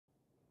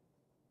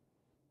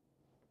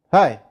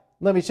Hi,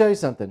 let me show you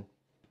something.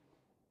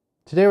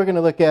 Today we're going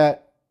to look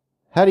at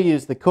how to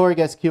use the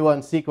Korg SQ-1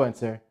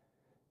 sequencer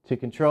to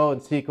control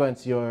and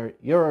sequence your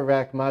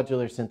eurorack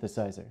modular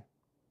synthesizer.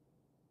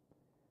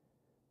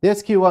 The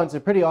SQ-1 is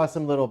a pretty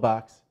awesome little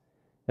box.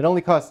 It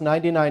only costs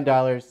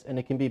 $99 and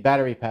it can be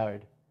battery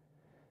powered.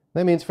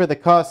 That means for the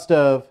cost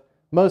of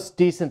most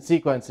decent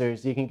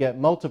sequencers, you can get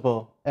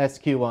multiple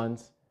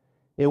SQ-1s.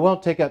 It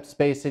won't take up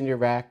space in your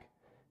rack,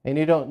 and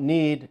you don't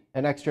need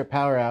an extra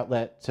power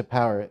outlet to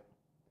power it.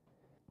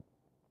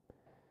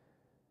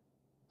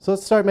 So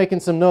let's start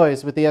making some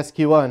noise with the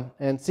SQ-1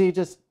 and see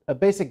just a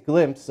basic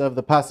glimpse of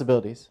the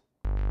possibilities.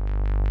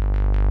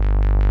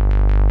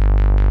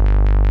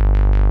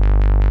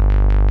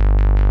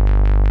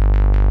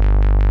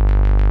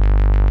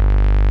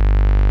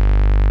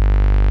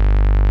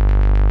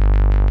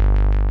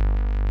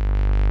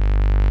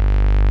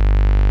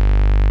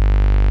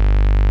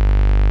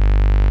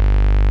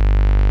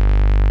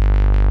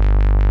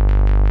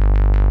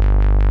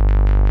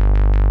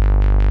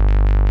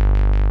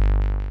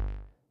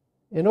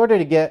 In order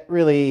to get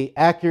really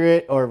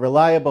accurate or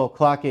reliable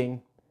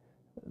clocking,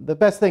 the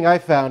best thing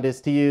I've found is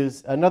to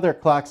use another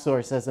clock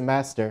source as a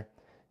master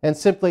and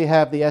simply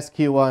have the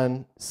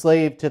SQ-1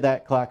 slave to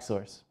that clock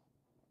source.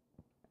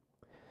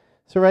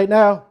 So right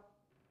now,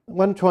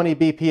 120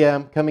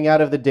 BPM coming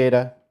out of the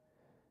data.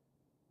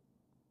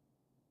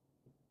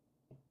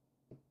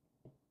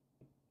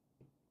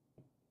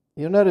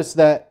 You'll notice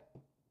that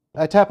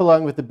I tap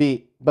along with the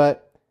beat,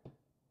 but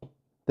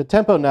the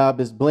tempo knob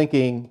is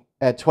blinking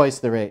at twice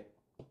the rate.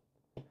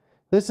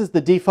 This is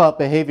the default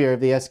behavior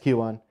of the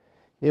SQ-1.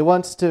 It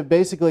wants to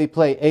basically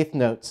play eighth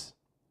notes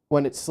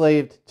when it's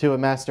slaved to a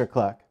master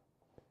clock.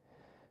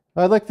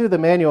 I looked through the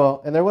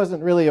manual and there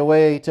wasn't really a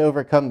way to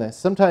overcome this.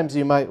 Sometimes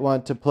you might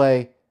want to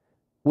play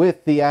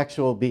with the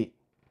actual beat.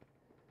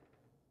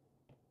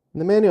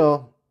 The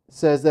manual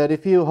says that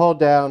if you hold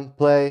down,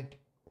 play,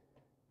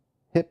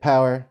 hit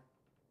power,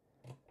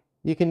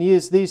 you can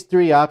use these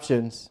three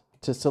options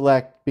to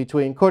select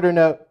between quarter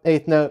note,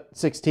 eighth note,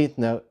 16th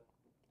note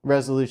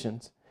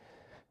resolutions.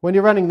 When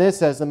you're running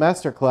this as the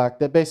master clock,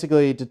 that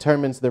basically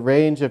determines the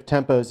range of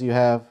tempos you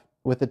have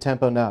with the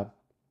tempo knob.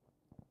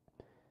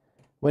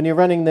 When you're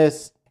running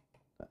this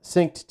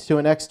synced to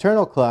an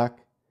external clock,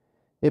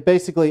 it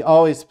basically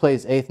always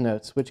plays eighth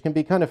notes, which can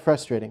be kind of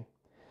frustrating.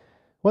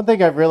 One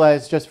thing I've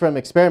realized just from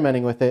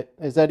experimenting with it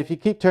is that if you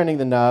keep turning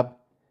the knob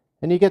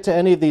and you get to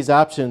any of these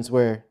options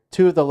where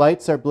two of the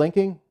lights are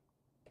blinking,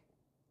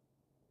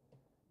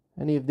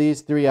 any of these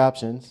three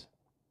options,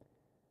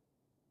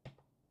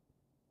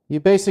 you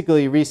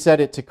basically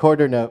reset it to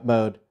quarter note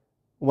mode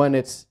when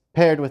it's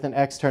paired with an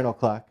external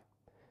clock.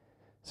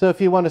 So if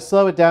you want to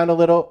slow it down a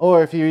little,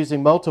 or if you're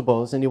using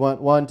multiples and you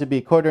want one to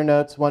be quarter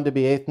notes, one to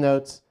be eighth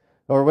notes,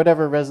 or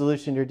whatever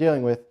resolution you're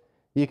dealing with,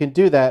 you can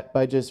do that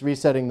by just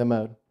resetting the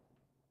mode. In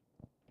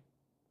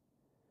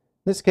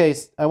this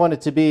case, I want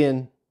it to be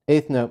in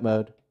eighth note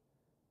mode.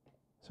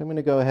 So I'm going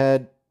to go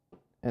ahead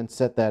and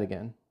set that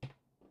again.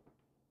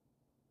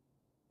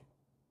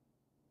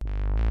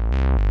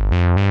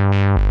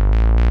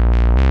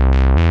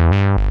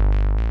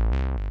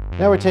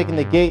 Now we're taking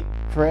the gate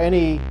for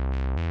any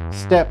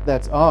step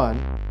that's on,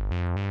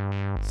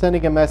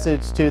 sending a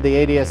message to the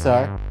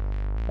ADSR,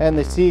 and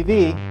the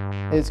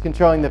CV is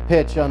controlling the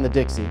pitch on the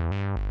dixie.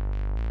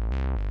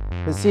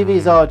 The CV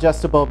is all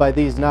adjustable by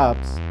these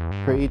knobs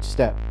for each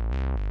step.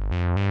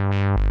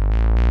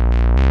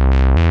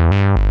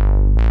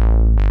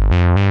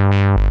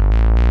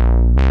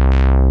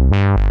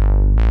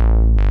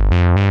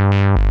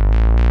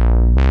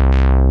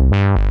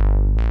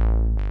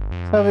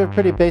 So I have a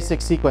pretty basic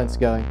sequence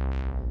going.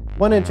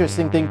 One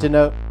interesting thing to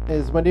note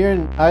is when you're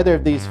in either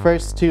of these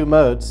first two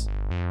modes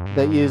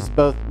that use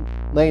both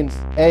lanes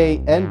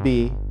A and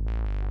B,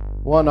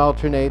 one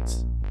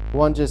alternates,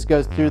 one just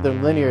goes through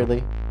them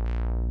linearly.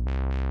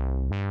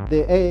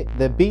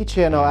 The B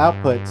channel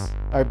outputs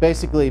are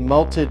basically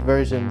multed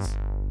versions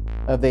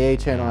of the A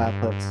channel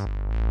outputs.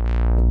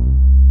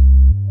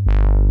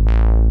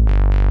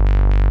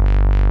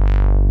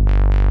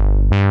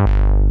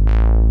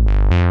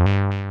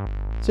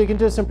 So you can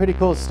do some pretty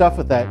cool stuff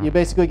with that. You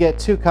basically get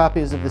two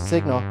copies of the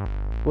signal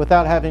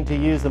without having to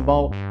use the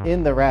mult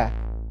in the rack.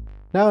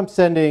 Now I'm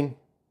sending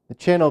the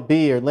channel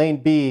B or lane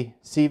B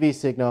CV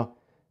signal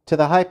to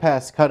the high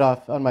pass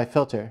cutoff on my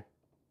filter.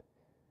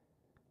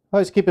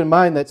 Always keep in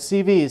mind that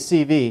CV is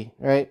CV,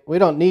 right? We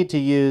don't need to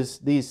use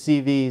these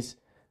CVs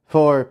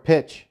for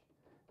pitch.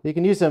 You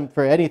can use them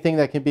for anything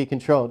that can be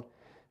controlled.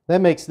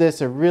 That makes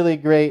this a really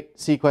great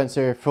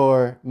sequencer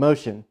for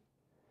motion.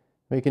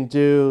 We can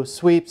do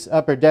sweeps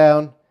up or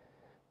down.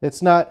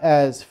 It's not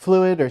as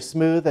fluid or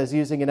smooth as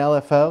using an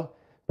LFO,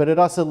 but it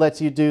also lets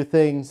you do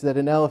things that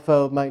an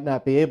LFO might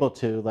not be able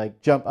to,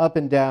 like jump up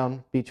and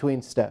down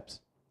between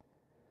steps.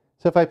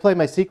 So if I play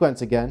my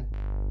sequence again,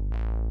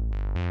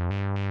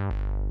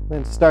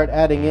 then start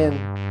adding in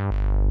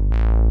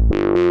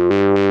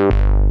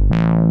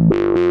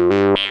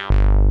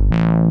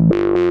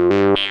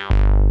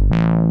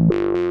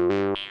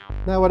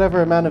Now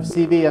whatever amount of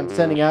CV I'm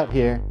sending out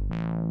here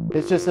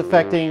It's just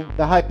affecting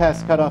the high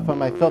pass cutoff on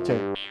my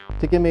filter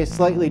to give me a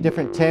slightly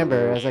different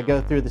timbre as I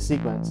go through the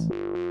sequence.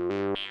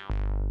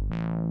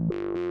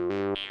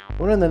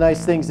 One of the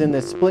nice things in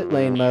this split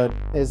lane mode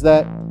is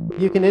that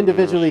you can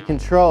individually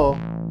control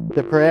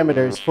the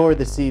parameters for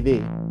the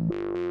CV.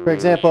 For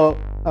example,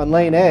 on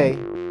lane A,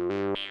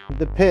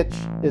 the pitch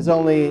is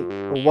only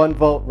a 1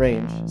 volt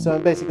range. So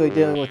I'm basically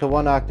dealing with a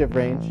 1 octave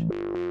range,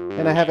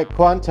 and I have it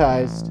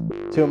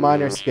quantized to a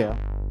minor scale.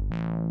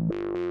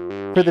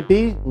 For the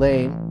B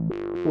lane,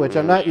 which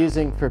I'm not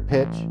using for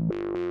pitch,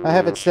 I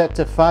have it set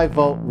to 5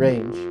 volt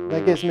range.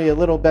 That gives me a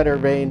little better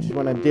range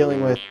when I'm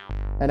dealing with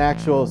an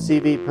actual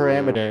CV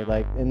parameter,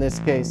 like in this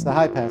case the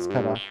high pass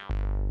cutoff.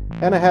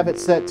 And I have it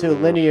set to a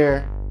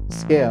linear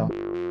scale,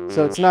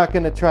 so it's not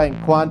going to try and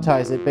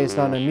quantize it based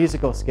on a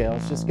musical scale.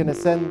 It's just going to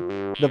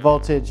send the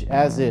voltage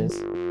as is.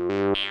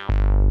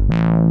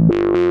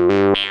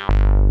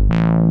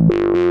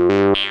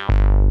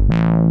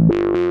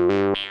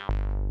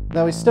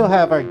 Now we still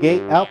have our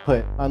gate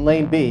output on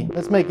lane B.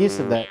 Let's make use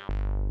of that.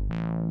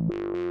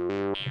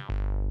 I'm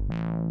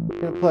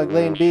going to plug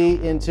lane B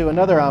into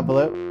another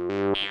envelope.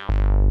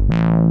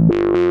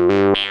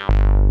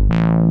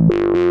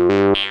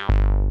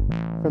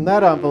 From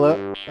that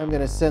envelope, I'm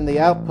going to send the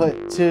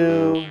output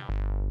to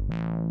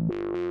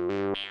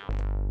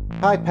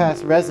high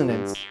pass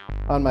resonance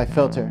on my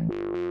filter.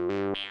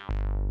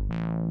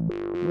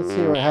 Let's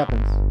see what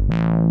happens.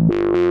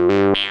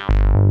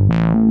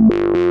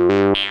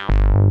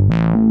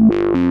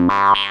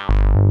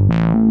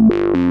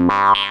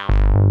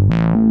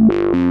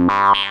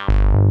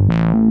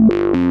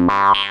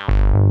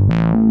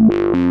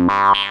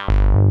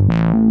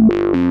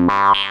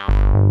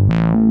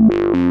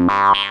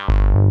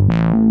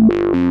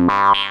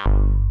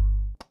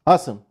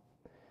 Awesome.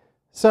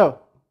 So,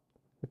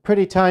 a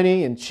pretty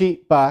tiny and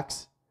cheap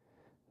box.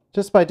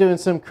 Just by doing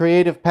some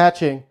creative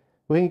patching,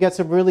 we can get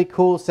some really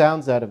cool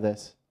sounds out of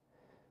this.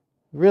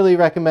 Really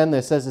recommend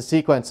this as a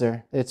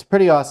sequencer. It's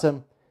pretty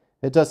awesome.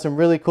 It does some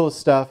really cool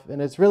stuff,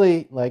 and it's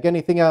really, like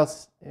anything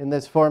else in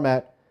this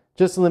format,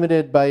 just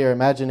limited by your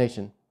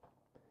imagination.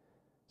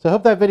 So I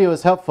hope that video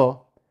was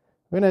helpful.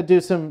 We're going to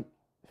do some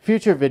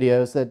future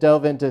videos that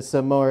delve into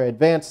some more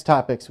advanced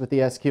topics with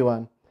the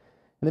SQ-1.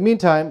 In the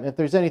meantime, if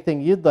there's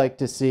anything you'd like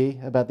to see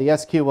about the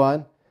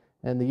SQ-1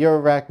 and the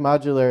eurorack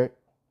modular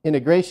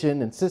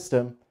integration and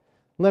system,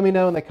 let me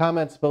know in the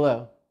comments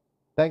below.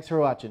 Thanks for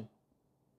watching.